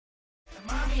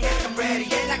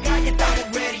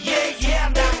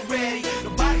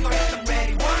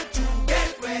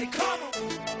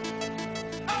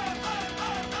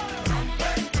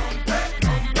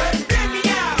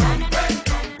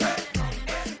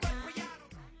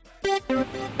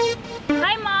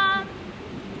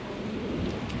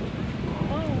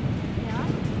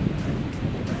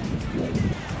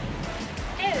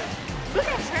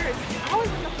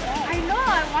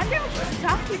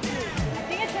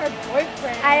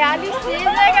boyfriend. I only seem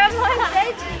like I'm on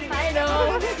dating. I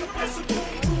know.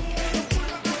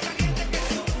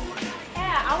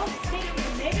 Yeah, I was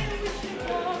thinking maybe we should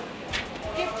go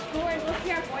Skip school and go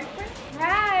see our boyfriend.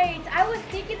 Right, I was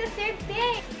thinking the same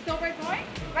thing. So we're going?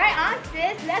 Right on,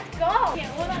 sis, let's go. Okay,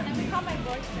 hold on, let me call my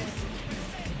boyfriend.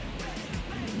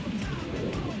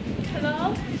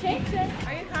 Hello? Jason.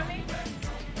 Are you coming?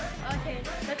 Okay,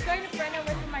 let's go to the friend and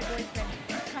wait for my boyfriend.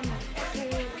 He's coming.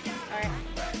 Okay. Alright.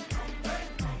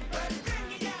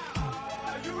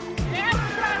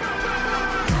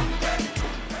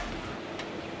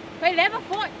 Wait, they have a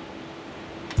phone.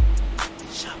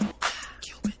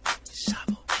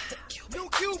 New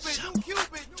Cupid,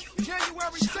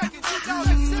 January 2nd,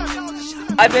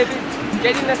 2007. Hi baby,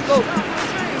 Jayde, let's go.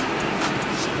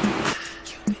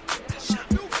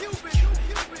 New Cupid,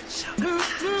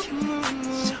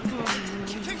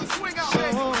 King of Swing out,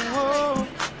 baby.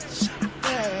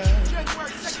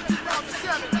 January 2nd,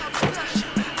 2007.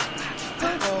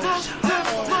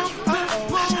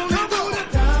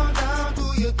 Down, do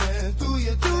your dance,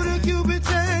 do the Cupid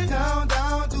chain. Down,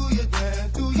 do your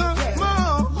dance, do your dance.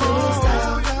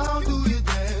 Down, do your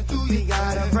dance, we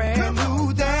got a brand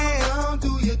new dance. Down,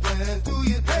 do your dance,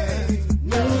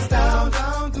 New style,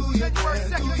 down, do your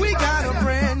dance. We got a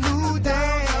brand new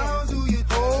dance. Down, do your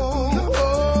dance.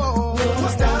 New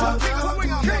style, down, do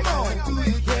your dance.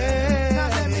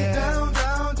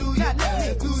 Down, do your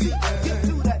dance.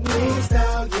 New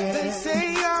style, yeah. They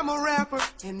say I'm a rapper,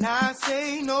 and I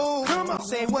say no. Come on,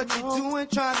 say what you doing,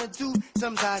 trying to do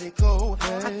somebody go.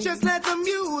 I just let the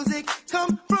music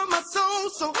come from my soul,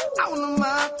 so all of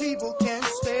my people can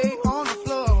stay on the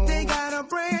floor. They got a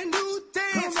brand new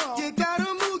dance, you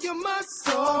gotta move your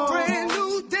muscle. Brand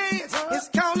new dance, it's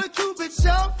called a Cupid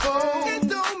Shuffle. It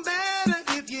don't matter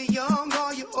if you're young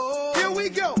or you're old. Here we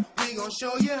go, we gon'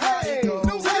 show you how it goes. To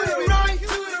the right, to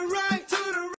the right, to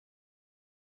the right.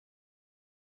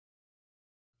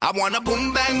 I wanna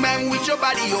boom bang bang with your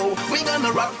body, yo. We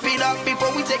gonna rock it up before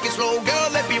we take it slow. Girl,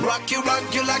 let me rock you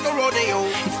like a rodeo.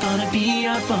 It's gonna be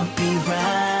a bumpy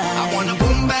ride. I wanna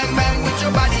boom bang bang with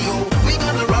your body, yo. We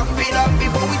gonna rock it up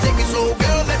before we take it slow.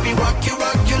 Girl, let me rock you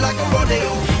like a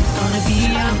rodeo. It's gonna be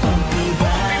a bumpy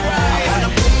ride. I wanna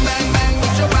boom bang bang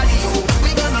with your body, yo.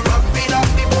 We gonna rock it up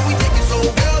before we take it slow.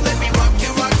 Girl, let me rock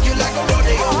you like a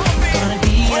rodeo. It's gonna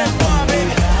be a bumpy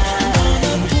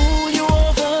ride. Pull you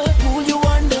over, pull you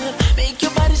under, make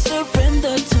your body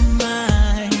surrender to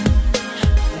mine.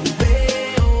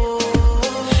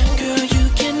 Girl, you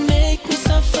can make me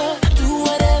suffer, do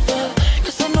whatever,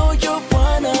 'cause I know you're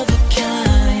one of a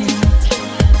kind.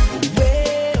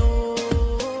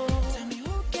 Tell me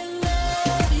who can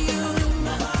love you,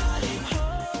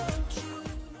 hold you,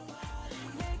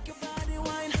 make your body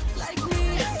whine like me.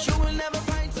 You will never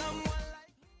find someone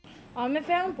like Oh, me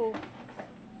ferme un peu.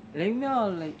 Lấy mèo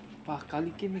lại và cá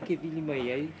lý kim cái vili mày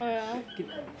ấy.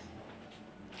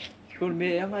 Còn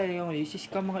mẹ em ấy ông ấy sẽ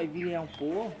cầm cái vili ông po.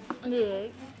 Được.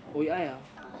 Ôi ai à?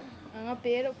 Ang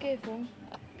pero que phone.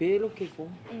 Pelo que phone.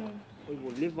 Ôi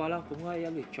vou levar lá com aí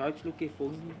ele charge lo que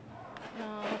phone.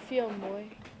 Film boy.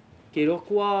 Quero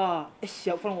qua esse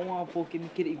é o frango um po que me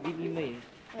quer vili mày.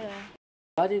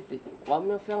 Đi thì quán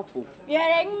nó phải phụ Yeah,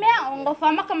 đánh mẹ, ông có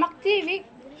phải mắc cái mắc TV.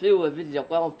 phiêu rồi bây giờ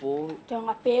quán phụ Cho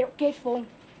ngà pero que phone.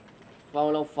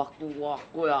 vào lâu phật tu qua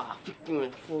cô à phích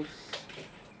người phụ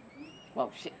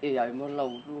bảo sẽ ấy mà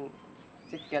lâu luôn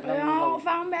sẽ kẹt năm lâu Ông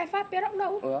phải mẹ phát pero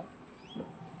đâu.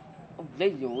 ông lấy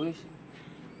rồi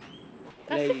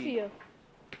Casfia.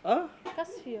 Hã?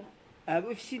 Casfia. Ah,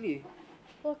 vou fili.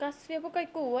 Ô, casfia por que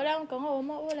cu, olha um cão ou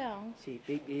uma olha um. Sei,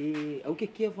 peguei. O que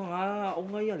é falar?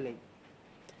 Ông ấy lại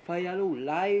phải alo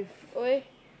live. Oi.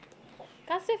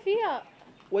 Casfia.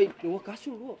 Oi, eu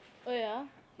acaso lo. Oi à.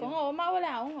 Cão ou uma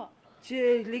olha um à.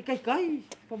 Che, li kai,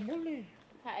 pamole.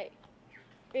 Hai.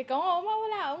 Cái cão ou uma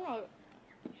olha um à.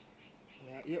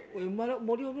 Ya, oi mara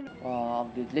mori ông.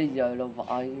 bị lấy giờ lâu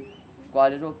vậy qua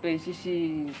đây rồi pe xí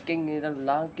kinh người ta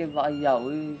lá cái vải giàu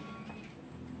ấy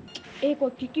Ê, có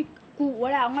cái cụ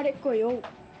là ông ở đây cười không?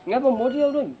 nghe mà mua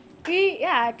điêu rồi Cái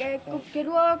cái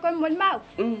đua con muốn mau.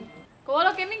 Cô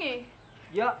là cái gì nghỉ?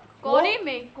 Ya. Cô đi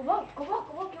mày. Cô bố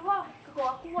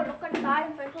nó cần tay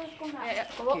phải con này.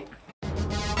 Cô bố.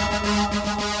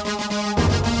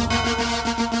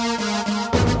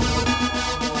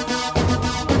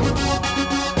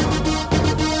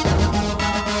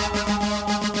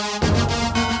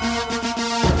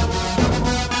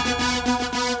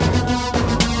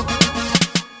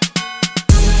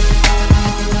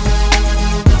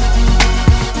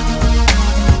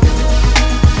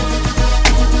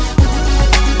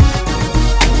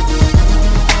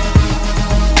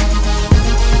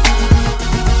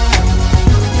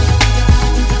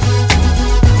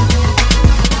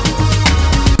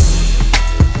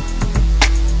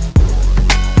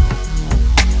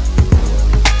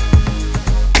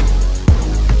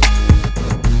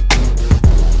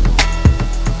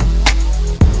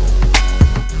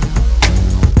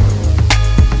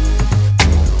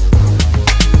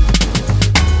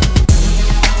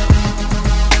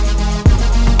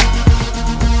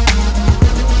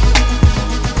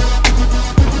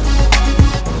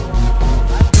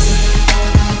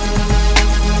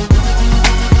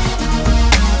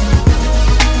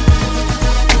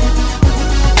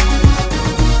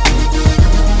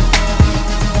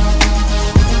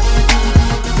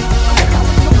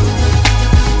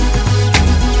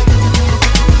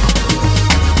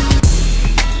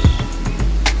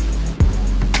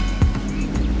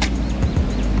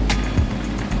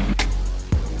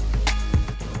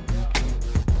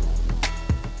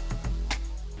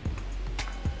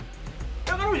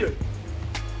 tahu je.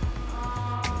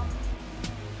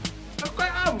 Aku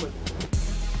kayak amat.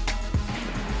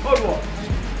 Oh, dua.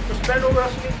 Terus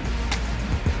orang sini.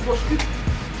 Bos kita.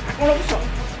 Aku nak besar.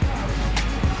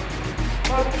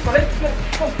 Kalau aku balik,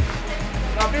 kom.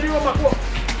 Tapi dia bapak aku.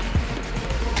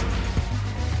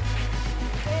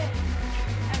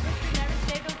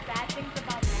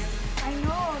 I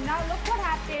know. Now look what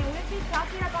happened. We've been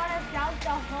talking about ourselves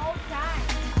the whole time.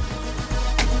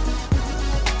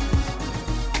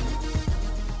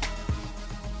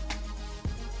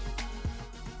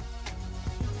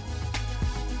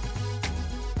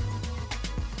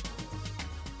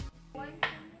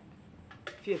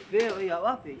 Fear, yeah,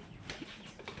 what?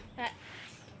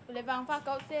 Levang fa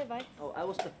cậu xe vậy. Oh, I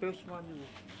was the first one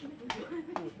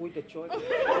who put the choice.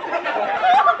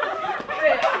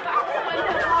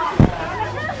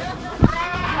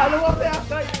 Halo, apa ya,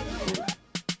 guys?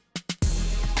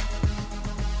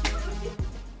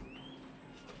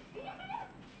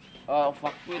 Oh,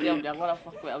 fuck with them, jangan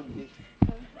fuck with Audi.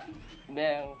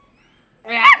 Bang.